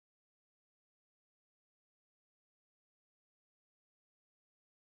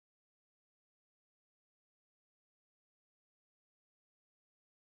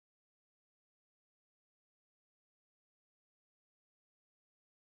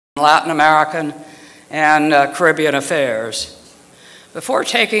Latin American and Caribbean affairs. Before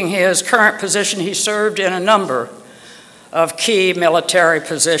taking his current position, he served in a number of key military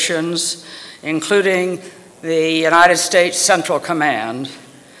positions, including the United States Central Command,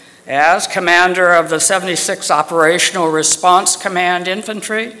 as commander of the 76th Operational Response Command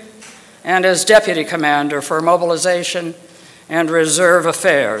Infantry, and as deputy commander for mobilization and reserve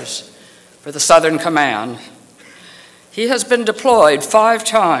affairs for the Southern Command. He has been deployed 5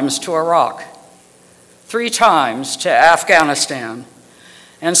 times to Iraq, 3 times to Afghanistan,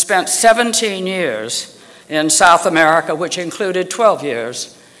 and spent 17 years in South America, which included 12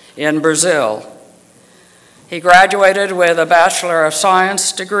 years in Brazil. He graduated with a Bachelor of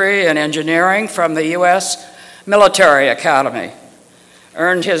Science degree in engineering from the U.S. Military Academy,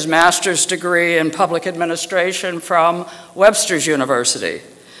 earned his master's degree in public administration from Webster's University,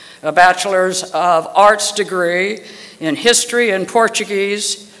 a Bachelor's of Arts degree in history and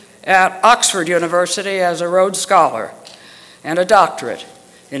Portuguese at Oxford University as a Rhodes Scholar, and a doctorate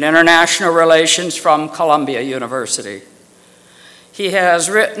in international relations from Columbia University. He has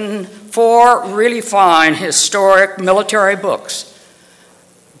written 4 really fine historic military books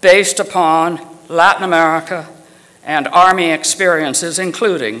based upon Latin America and Army experiences,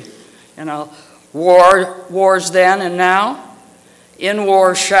 including Wars Then and Now, In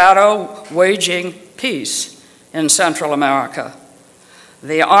War's Shadow, Waging Peace in Central America,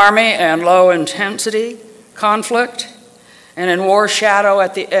 the Army and Low Intensity Conflict, and In War's Shadow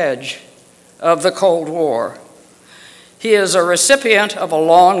at the Edge of the Cold War. He is a recipient of a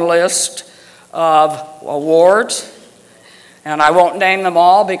long list of awards, and I won't name them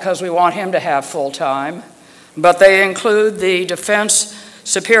all because we want him to have full time, but they include the Defense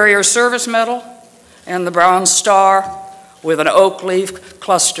Superior Service Medal and the Bronze Star with an oak leaf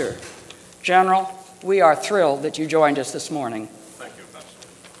cluster. General, we are thrilled that you joined us this morning. Thank you, Ambassador.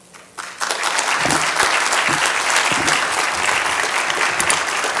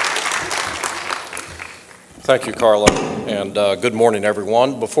 Thank you, Carla, and good morning,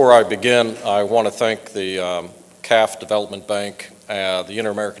 everyone. Before I begin, I want to thank the CAF Development Bank, the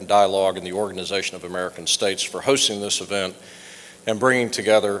Inter-American Dialogue, and the Organization of American States for hosting this event and bringing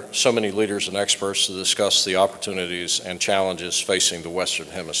together so many leaders and experts to discuss the opportunities and challenges facing the Western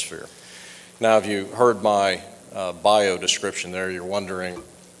Hemisphere. Now, if you heard my bio description there, you're wondering,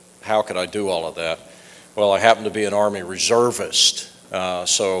 how could I do all of that? Well, I happen to be an Army reservist.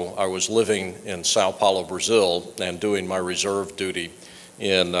 So I was living in Sao Paulo, Brazil, and doing my reserve duty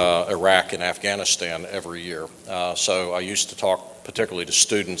in Iraq and Afghanistan every year. So I used to talk particularly to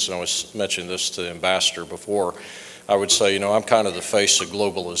students, and I was mentioning this to the ambassador before. I would say, you know, I'm kind of the face of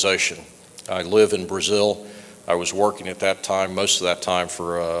globalization. I live in Brazil. I was working at that time, most of that time,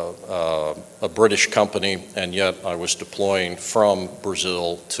 for a British company, and yet I was deploying from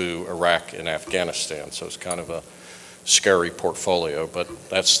Brazil to Iraq and Afghanistan. So it's kind of a scary portfolio, but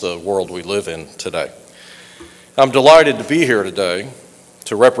that's the world we live in today. I'm delighted to be here today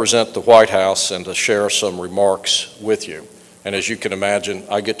to represent the White House and to share some remarks with you. And as you can imagine,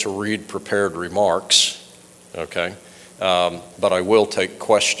 I get to read prepared remarks, okay? But I will take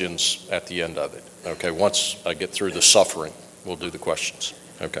questions at the end of it, okay? Once I get through the suffering, we'll do the questions,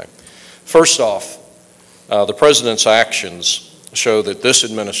 okay? First off, the President's actions show that this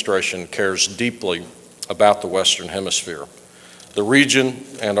administration cares deeply about the Western Hemisphere. The region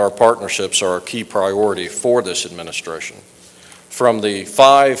and our partnerships are a key priority for this administration. From the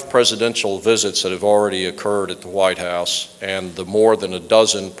 5 presidential visits that have already occurred at the White House and the more than a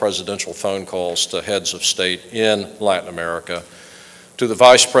dozen presidential phone calls to heads of state in Latin America, to the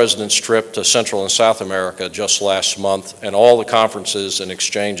Vice President's trip to Central and South America just last month, and all the conferences and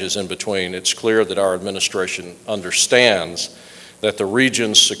exchanges in between, it's clear that our administration understands that the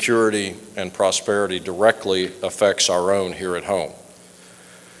region's security and prosperity directly affects our own here at home.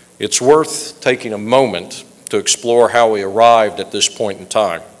 It's worth taking a moment to explore how we arrived at this point in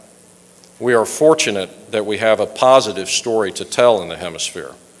time. We are fortunate that we have a positive story to tell in the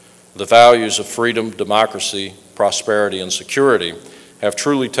hemisphere. The values of freedom, democracy, prosperity, and security have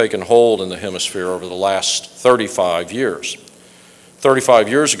truly taken hold in the hemisphere over the last 35 years. 35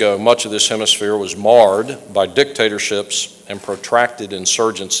 years ago, much of this hemisphere was marred by dictatorships and protracted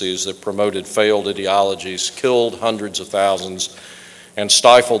insurgencies that promoted failed ideologies, killed hundreds of thousands, and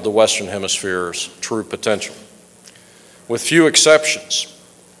stifled the Western Hemisphere's true potential. With few exceptions,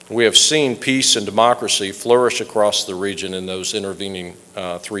 we have seen peace and democracy flourish across the region in those intervening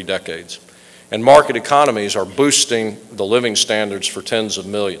 3 decades. And market economies are boosting the living standards for tens of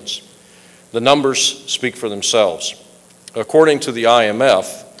millions. The numbers speak for themselves. According to the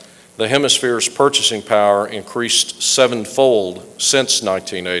IMF, The hemisphere's purchasing power increased sevenfold since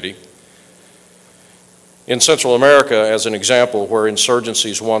 1980. In Central America, as an example, where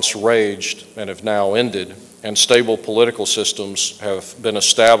insurgencies once raged and have now ended, and stable political systems have been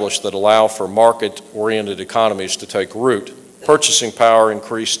established that allow for market-oriented economies to take root, purchasing power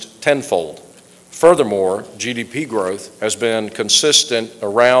increased tenfold. Furthermore, GDP growth has been consistent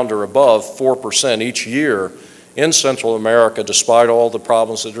around or above 4% each year in Central America, despite all the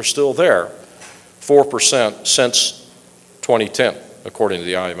problems that are still there, 4% since 2010, according to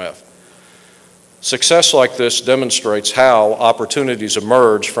the IMF. Success like this demonstrates how opportunities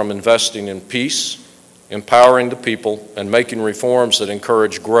emerge from investing in peace, empowering the people, and making reforms that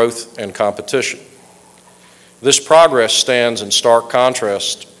encourage growth and competition. This progress stands in stark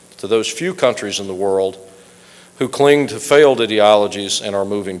contrast to those few countries in the world who cling to failed ideologies and are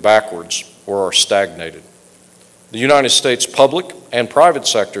moving backwards or are stagnated. The United States public and private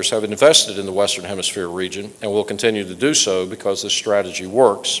sectors have invested in the Western Hemisphere region and will continue to do so because this strategy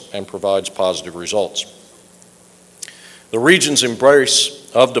works and provides positive results. The region's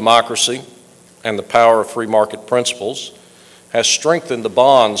embrace of democracy and the power of free market principles has strengthened the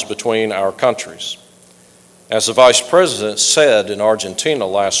bonds between our countries. As the Vice President said in Argentina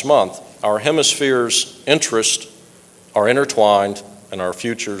last month, our hemisphere's interests are intertwined and our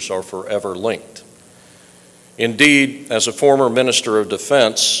futures are forever linked. Indeed, as a former Minister of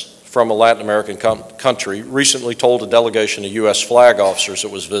Defense from a Latin American country recently told a delegation of U.S. flag officers that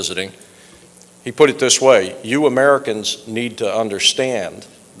was visiting, he put it this way: "You Americans need to understand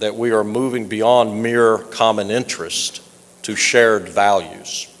that we are moving beyond mere common interest to shared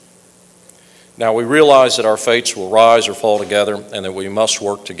values." Now, we realize that our fates will rise or fall together and that we must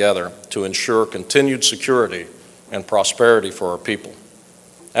work together to ensure continued security and prosperity for our people.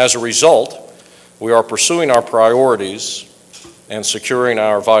 As a result, we are pursuing our priorities and securing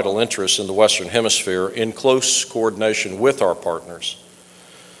our vital interests in the Western Hemisphere in close coordination with our partners.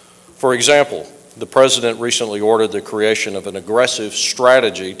 For example, the President recently ordered the creation of an aggressive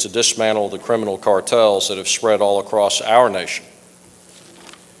strategy to dismantle the criminal cartels that have spread all across our nation.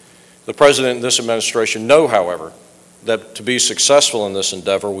 The President and this administration know, however, that to be successful in this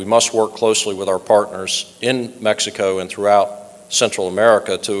endeavor, we must work closely with our partners in Mexico and throughout Central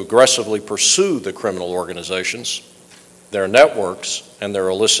America to aggressively pursue the criminal organizations, their networks, and their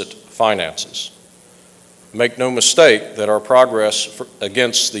illicit finances. Make no mistake that our progress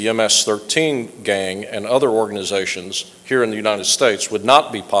against the MS-13 gang and other organizations here in the United States would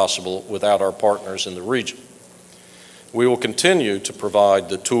not be possible without our partners in the region. We will continue to provide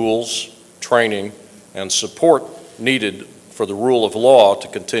the tools, training, and support needed for the rule of law to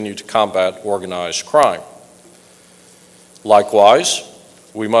continue to combat organized crime. Likewise,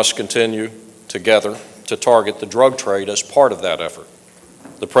 we must continue together to target the drug trade as part of that effort.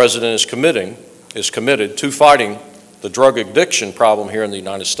 The President is committed to fighting the drug addiction problem here in the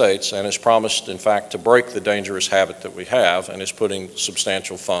United States and has promised, in fact, to break the dangerous habit that we have and is putting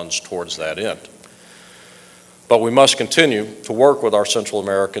substantial funds towards that end. But we must continue to work with our Central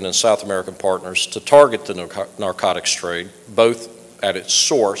American and South American partners to target the narcotics trade, both at its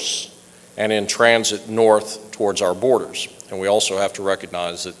source and in transit north towards our borders. And we also have to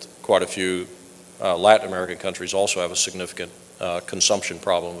recognize that quite a few Latin American countries also have a significant consumption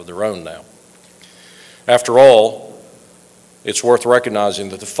problem of their own now. After all, it's worth recognizing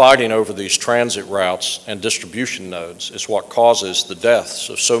that the fighting over these transit routes and distribution nodes is what causes the deaths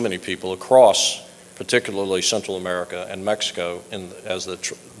of so many people across particularly Central America and Mexico as the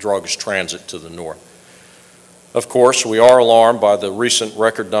drugs transit to the north. Of course, we are alarmed by the recent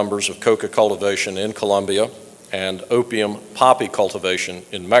record numbers of coca cultivation in Colombia and opium poppy cultivation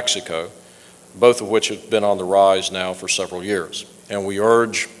in Mexico, both of which have been on the rise now for several years. And we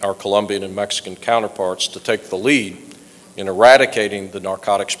urge our Colombian and Mexican counterparts to take the lead in eradicating the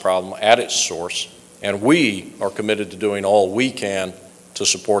narcotics problem at its source, and we are committed to doing all we can to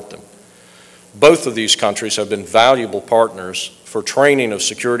support them. Both of these countries have been valuable partners for training of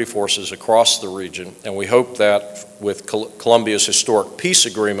security forces across the region, and we hope that with Colombia's historic peace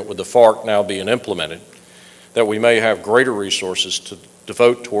agreement with the FARC now being implemented, that we may have greater resources to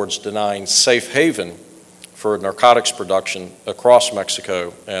devote towards denying safe haven for narcotics production across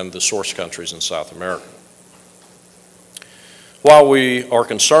Mexico and the source countries in South America. While we are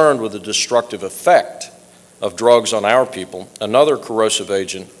concerned with the destructive effect of drugs on our people, another corrosive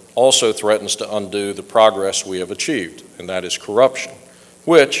agent also threatens to undo the progress we have achieved, and that is corruption,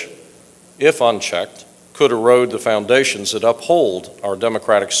 which, if unchecked, could erode the foundations that uphold our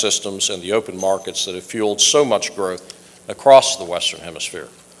democratic systems and the open markets that have fueled so much growth across the Western Hemisphere.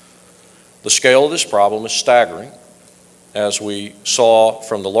 The scale of this problem is staggering, as we saw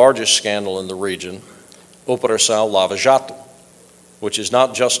from the largest scandal in the region, Operação Lava Jato, which is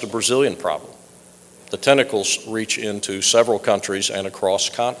not just a Brazilian problem. The tentacles reach into several countries and across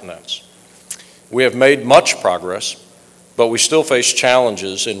continents. We have made much progress, but we still face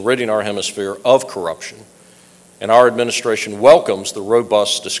challenges in ridding our hemisphere of corruption, and our administration welcomes the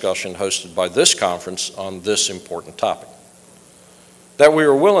robust discussion hosted by this conference on this important topic. That we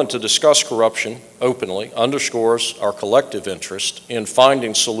are willing to discuss corruption openly underscores our collective interest in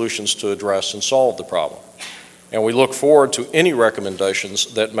finding solutions to address and solve the problem. And we look forward to any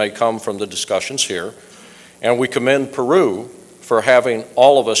recommendations that may come from the discussions here. And we commend Peru for having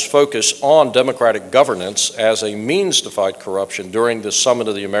all of us focus on democratic governance as a means to fight corruption during the Summit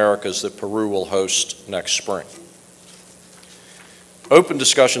of the Americas that Peru will host next spring. Open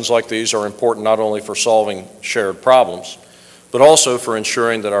discussions like these are important not only for solving shared problems, but also for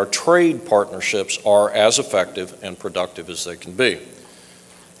ensuring that our trade partnerships are as effective and productive as they can be.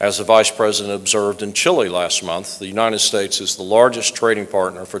 As the Vice President observed in Chile last month, the United States is the largest trading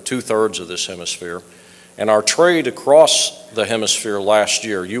partner for 2/3 of this hemisphere, and our trade across the hemisphere last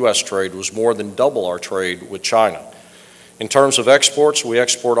year, U.S. trade, was more than double our trade with China. In terms of exports, we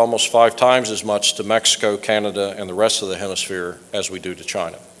export almost 5 times as much to Mexico, Canada, and the rest of the hemisphere as we do to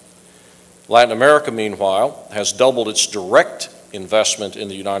China. Latin America, meanwhile, has doubled its direct investment in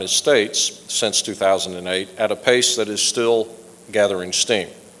the United States since 2008 at a pace that is still gathering steam.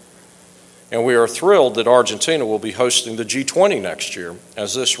 And we are thrilled that Argentina will be hosting the G20 next year,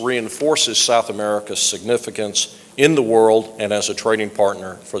 as this reinforces South America's significance in the world and as a trading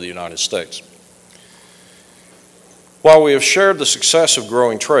partner for the United States. While we have shared the success of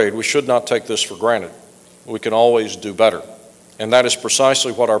growing trade, we should not take this for granted. We can always do better. And that is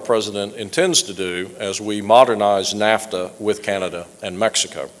precisely what our President intends to do as we modernize NAFTA with Canada and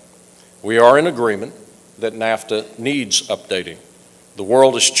Mexico. We are in agreement that NAFTA needs updating. The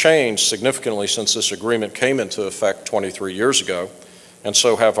world has changed significantly since this agreement came into effect 23 years ago, and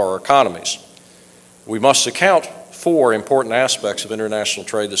so have our economies. We must account for important aspects of international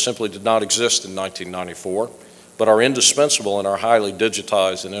trade that simply did not exist in 1994, but are indispensable in our highly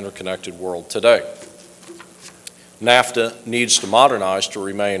digitized and interconnected world today. NAFTA needs to modernize to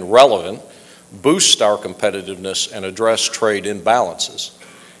remain relevant, boost our competitiveness, and address trade imbalances.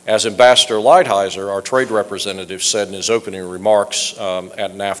 As Ambassador Lighthizer, our trade representative, said in his opening remarks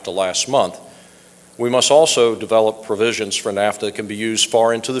at NAFTA last month, we must also develop provisions for NAFTA that can be used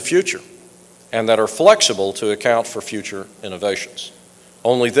far into the future and that are flexible to account for future innovations.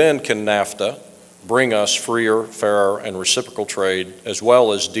 Only then can NAFTA bring us freer, fairer, and reciprocal trade, as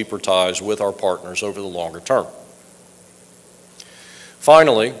well as deeper ties with our partners over the longer term.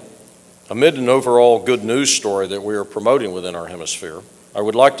 Finally, amid an overall good news story that we are promoting within our hemisphere, I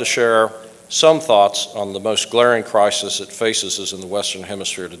would like to share some thoughts on the most glaring crisis that faces us in the Western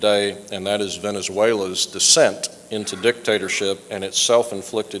Hemisphere today, and that is Venezuela's descent into dictatorship and its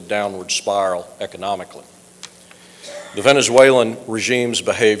self-inflicted downward spiral economically. The Venezuelan regime's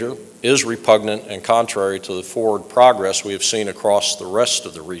behavior is repugnant and contrary to the forward progress we have seen across the rest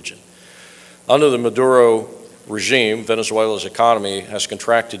of the region. Under the Maduro regime, Venezuela's economy has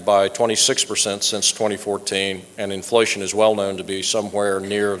contracted by 26% since 2014, and inflation is well known to be somewhere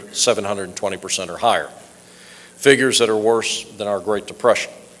near 720% or higher, figures that are worse than our Great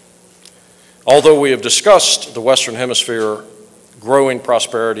Depression. Although we have discussed the Western Hemisphere growing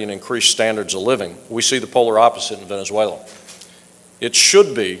prosperity and increased standards of living, we see the polar opposite in Venezuela. It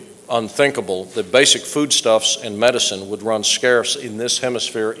should be unthinkable that basic foodstuffs and medicine would run scarce in this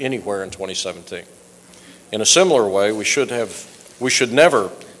hemisphere anywhere in 2017. In a similar way, we should never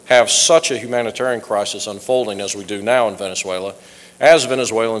have such a humanitarian crisis unfolding as we do now in Venezuela, as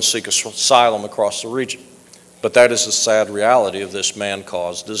Venezuelans seek asylum across the region. But that is the sad reality of this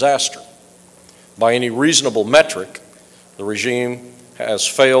man-caused disaster. By any reasonable metric, the regime has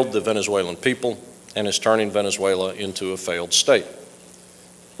failed the Venezuelan people and is turning Venezuela into a failed state.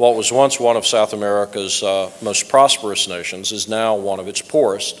 What was once one of South America's most prosperous nations is now one of its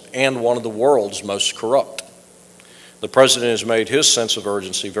poorest and one of the world's most corrupt. The President has made his sense of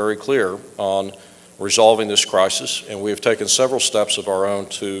urgency very clear on resolving this crisis, and we have taken several steps of our own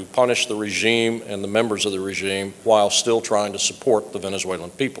to punish the regime and the members of the regime while still trying to support the Venezuelan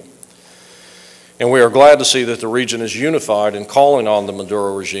people. And we are glad to see that the region is unified in calling on the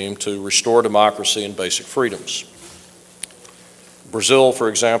Maduro regime to restore democracy and basic freedoms. Brazil, for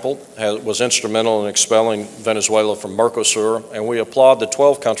example, was instrumental in expelling Venezuela from Mercosur, and we applaud the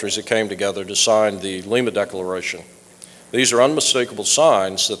 12 countries that came together to sign the Lima Declaration. These are unmistakable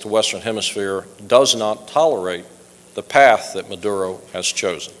signs that the Western Hemisphere does not tolerate the path that Maduro has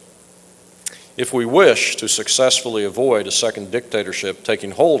chosen. If we wish to successfully avoid a second dictatorship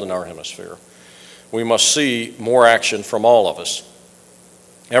taking hold in our hemisphere, we must see more action from all of us.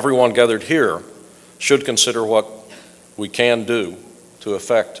 Everyone gathered here should consider what we can do to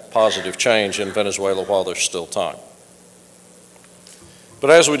effect positive change in Venezuela while there's still time. But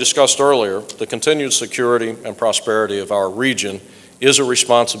as we discussed earlier, the continued security and prosperity of our region is a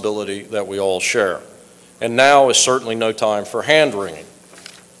responsibility that we all share. And now is certainly no time for hand-wringing.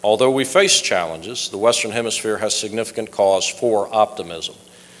 Although we face challenges, the Western Hemisphere has significant cause for optimism.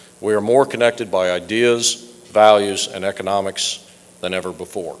 We are more connected by ideas, values, and economics than ever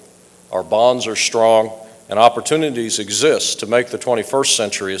before. Our bonds are strong, and opportunities exist to make the 21st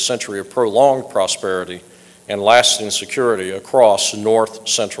century a century of prolonged prosperity and lasting security across North,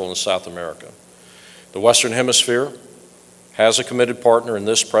 Central, and South America. The Western Hemisphere has a committed partner in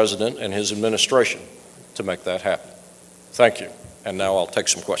this president and his administration to make that happen. Thank you. And now I'll take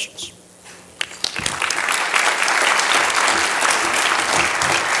some questions.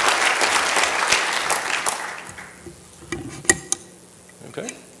 Okay.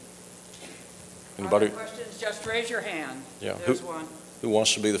 Anybody? Other questions? Just raise your hand. Yeah. There's one. Who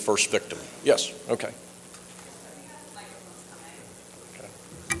wants to be the first victim? Yes. Okay.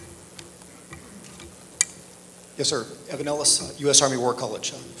 Yes, sir. Evan Ellis, U.S. Army War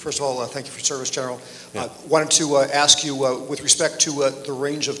College. First of all, thank you for your service, General. Wanted to ask you, with respect to the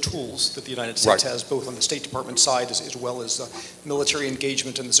range of tools that the United States has, both on the State Department side as well as military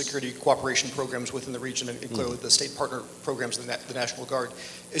engagement and the security cooperation programs within the region, and clearly the state partner programs of the National Guard.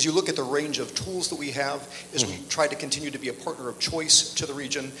 As you look at the range of tools that we have, as we try to continue to be a partner of choice to the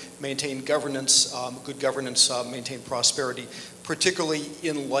region, maintain governance, good governance, maintain prosperity, particularly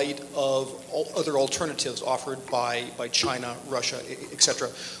in light of other alternatives offered by China, Russia, et cetera.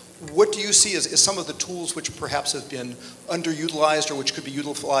 What do you see as some of the tools which perhaps have been underutilized or which could be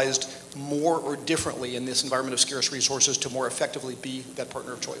utilized more or differently in this environment of scarce resources to more effectively be that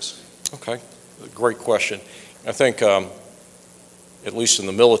partner of choice? Okay, great question. I think, at least in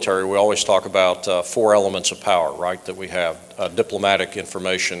the military, we always talk about 4 elements of power, right, that we have: diplomatic,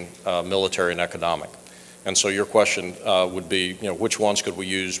 information, military, and economic. And so your question would be, which ones could we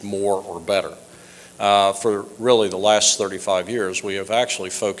use more or better? For really the last 35 years, we have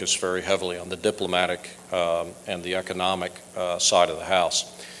actually focused very heavily on the diplomatic and the economic side of the house.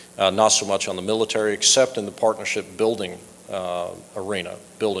 Not so much on the military, except in the partnership building arena,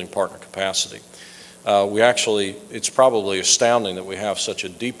 building partner capacity. It's probably astounding that we have such a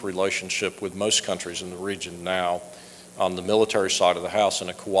deep relationship with most countries in the region now on the military side of the house in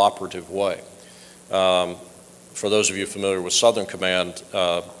a cooperative way. For those of you familiar with Southern Command,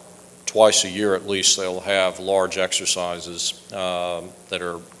 twice a year at least they'll have large exercises that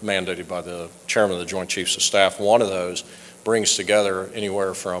are mandated by the chairman of the Joint Chiefs of Staff. One of those brings together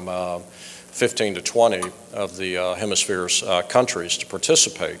anywhere from 15 to 20 of the hemisphere's countries to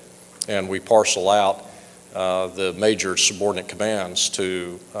participate, and we parcel out the major subordinate commands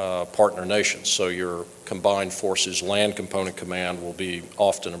to partner nations. So your combined forces land component command will be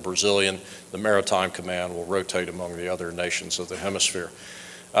often a Brazilian. The maritime command will rotate among the other nations of the hemisphere.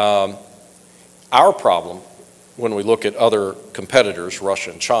 Our problem, when we look at other competitors,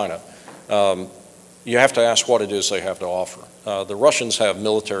 Russia and China, you have to ask what it is they have to offer. The Russians have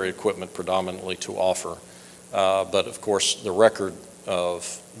military equipment predominantly to offer, but of course the record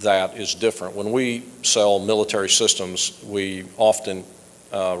of that is different. When we sell military systems, we often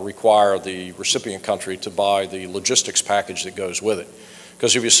require the recipient country to buy the logistics package that goes with it.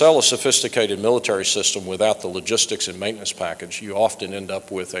 Because if you sell a sophisticated military system without the logistics and maintenance package, you often end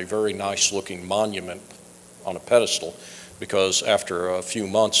up with a very nice looking monument on a pedestal, because after a few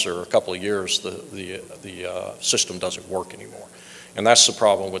months or a couple of years, the system doesn't work anymore. And that's the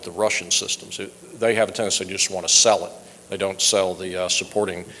problem with the Russian systems. They have a tendency to just want to sell it. They don't sell the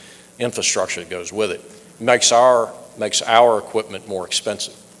supporting infrastructure that goes with it. Makes our equipment more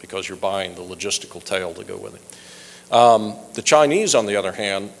expensive because you're buying the logistical tail to go with it. The Chinese, on the other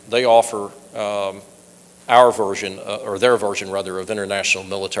hand, they offer our version, or their version rather, of international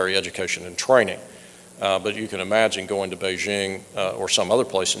military education and training. But you can imagine going to Beijing or some other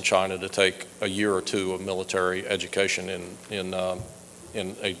place in China to take a year or two of military education in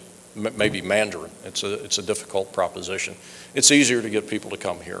maybe Mandarin. It's a difficult proposition. It's easier to get people to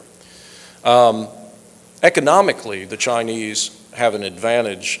come here. Economically, the Chinese have an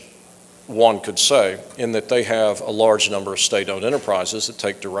advantage, one could say, in that they have a large number of state-owned enterprises that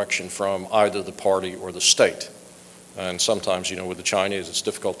take direction from either the party or the state. And sometimes, with the Chinese, it's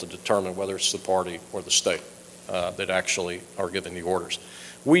difficult to determine whether it's the party or the state that actually are giving the orders.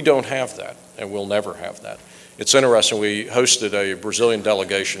 We don't have that, and we'll never have that. It's interesting, we hosted a Brazilian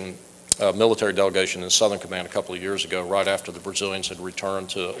delegation military delegation in Southern Command a couple of years ago, right after the Brazilians had returned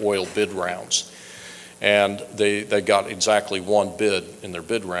to oil bid rounds. And they got exactly one bid in their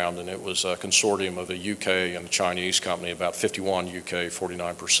bid round, and it was a consortium of a UK and a Chinese company, about 51 UK,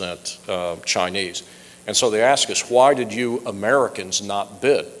 49% Chinese. And so they asked us, why did you Americans not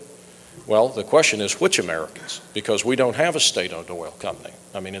bid? Well, the question is, which Americans? Because we don't have a state-owned oil company.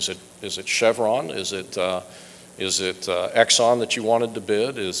 I mean, is it Chevron? Is it Exxon that you wanted to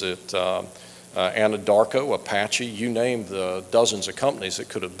bid? Is it Anadarko, Apache? You name the dozens of companies that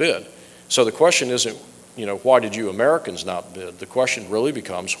could have bid. So the question isn't, why did you Americans not bid? The question really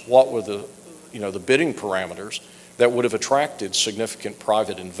becomes, what were the bidding parameters that would have attracted significant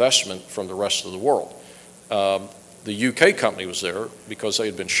private investment from the rest of the world? The UK company was there because they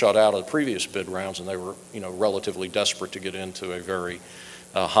had been shut out of the previous bid rounds, and they were, relatively desperate to get into a very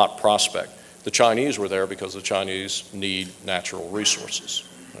hot prospect. The Chinese were there because the Chinese need natural resources.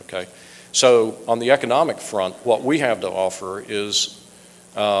 Okay, so on the economic front, what we have to offer is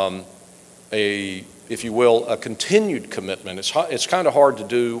if you will, a continued commitment. It's kind of hard to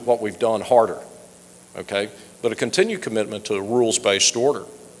do what we've done harder, okay? But a continued commitment to a rules-based order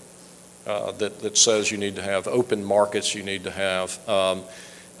that says you need to have open markets, you need to have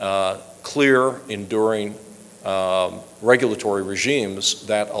clear, enduring regulatory regimes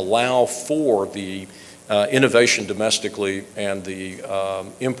that allow for the innovation domestically and the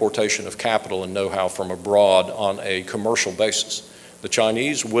importation of capital and know-how from abroad on a commercial basis. The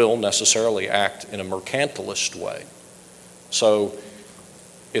Chinese will necessarily act in a mercantilist way. So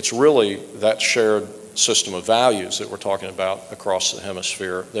it's really that shared system of values that we're talking about across the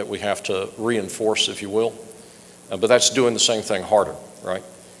hemisphere that we have to reinforce, if you will. But that's doing the same thing harder, right?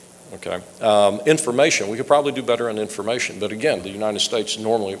 Okay. Information, we could probably do better on information. But again, the United States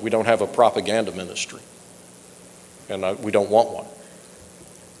normally, we don't have a propaganda ministry. And we don't want one.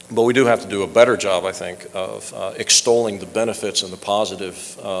 But we do have to do a better job, I think, of extolling the benefits and the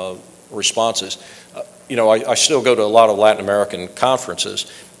positive responses. I still go to a lot of Latin American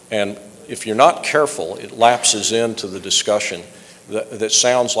conferences, and if you're not careful, it lapses into the discussion that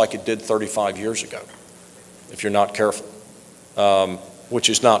sounds like it did 35 years ago, if you're not careful, which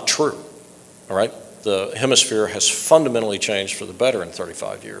is not true, all right? The hemisphere has fundamentally changed for the better in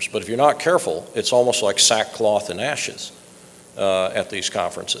 35 years. But if you're not careful, it's almost like sackcloth and ashes at these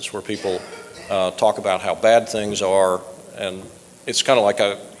conferences where people talk about how bad things are. And it's kind of like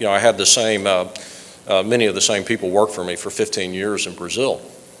I had the same, many of the same people work for me for 15 years in Brazil.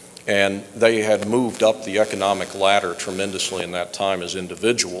 And they had moved up the economic ladder tremendously in that time as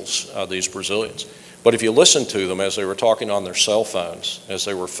individuals, these Brazilians. But if you listen to them as they were talking on their cell phones, as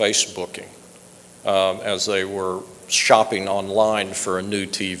they were Facebooking, as they were shopping online for a new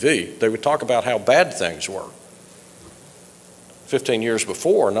TV, they would talk about how bad things were. 15 years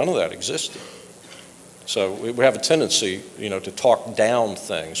before, none of that existed. So we have a tendency, to talk down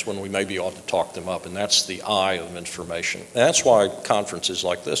things when we maybe ought to talk them up, and that's the eye of information. And that's why conferences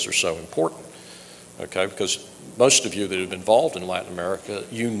like this are so important, okay? Because most of you that have been involved in Latin America,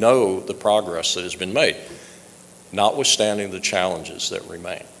 you know the progress that has been made, notwithstanding the challenges that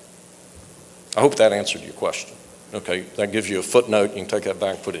remain. I hope that answered your question. Okay, that gives you a footnote. You can take that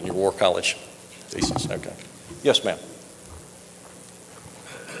back and put it in your War College thesis. Okay. Yes, ma'am.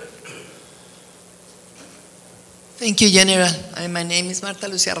 Thank you, General. My name is Marta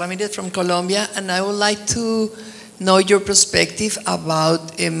Lucia Ramirez from Colombia, and I would like to know your perspective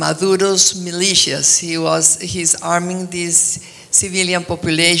about Maduro's militias. He's arming this civilian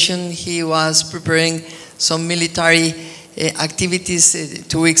population. He was preparing some military activities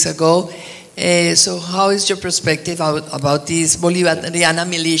 2 weeks ago. So how is your perspective about these Bolivariana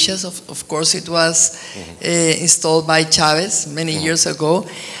militias? Of course, it was installed by Chavez many years ago.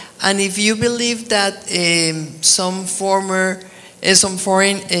 And if you believe that some foreign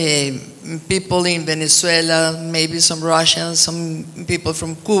people in Venezuela, maybe some Russians, some people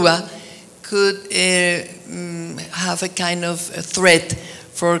from Cuba, could have a kind of a threat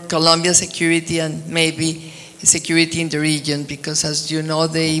for Colombia's security and maybe security in the region, because as you know,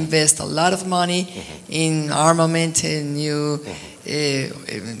 they invest a lot of money in armament and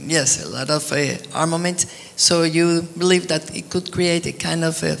yes, a lot of armament. So you believe that it could create a kind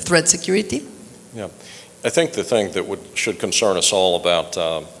of a threat security? Yeah, I think the thing that should concern us all about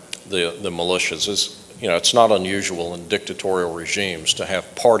the militias is, it's not unusual in dictatorial regimes to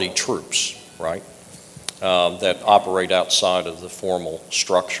have party troops, right, that operate outside of the formal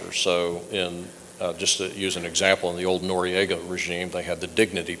structure. So just to use an example, in the old Noriega regime, they had the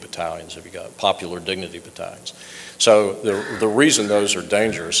dignity battalions, if you got popular dignity battalions. So the reason those are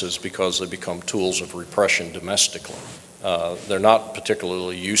dangerous is because they become tools of repression domestically, They're not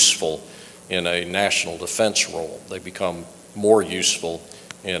particularly useful in a national defense role. They become more useful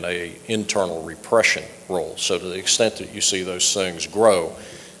in an internal repression role. So to the extent that you see those things grow,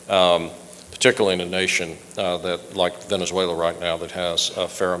 particularly in a nation that, like Venezuela right now, that has a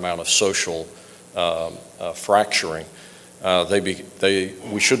fair amount of social fracturing,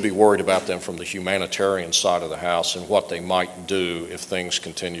 we should be worried about them from the humanitarian side of the house and what they might do if things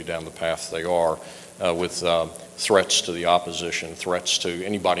continue down the path they are, with threats to the opposition, threats to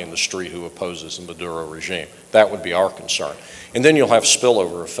anybody in the street who opposes the Maduro regime. That would be our concern. And then you'll have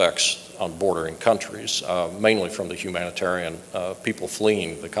spillover effects on bordering countries, mainly from the humanitarian people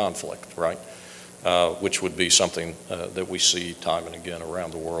fleeing the conflict, right? Which would be something that we see time and again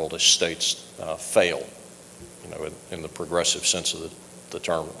around the world as states fail, you know, in the progressive sense of the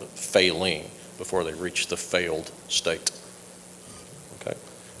term, failing before they reach the failed state. Okay.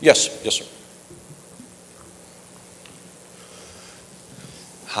 Yes, yes, sir.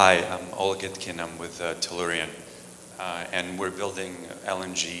 Hi, I'm Ola Gitkin. I'm with Tellurian, and we're building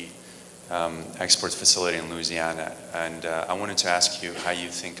LNG export facility in Louisiana. And I wanted to ask you how you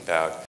think about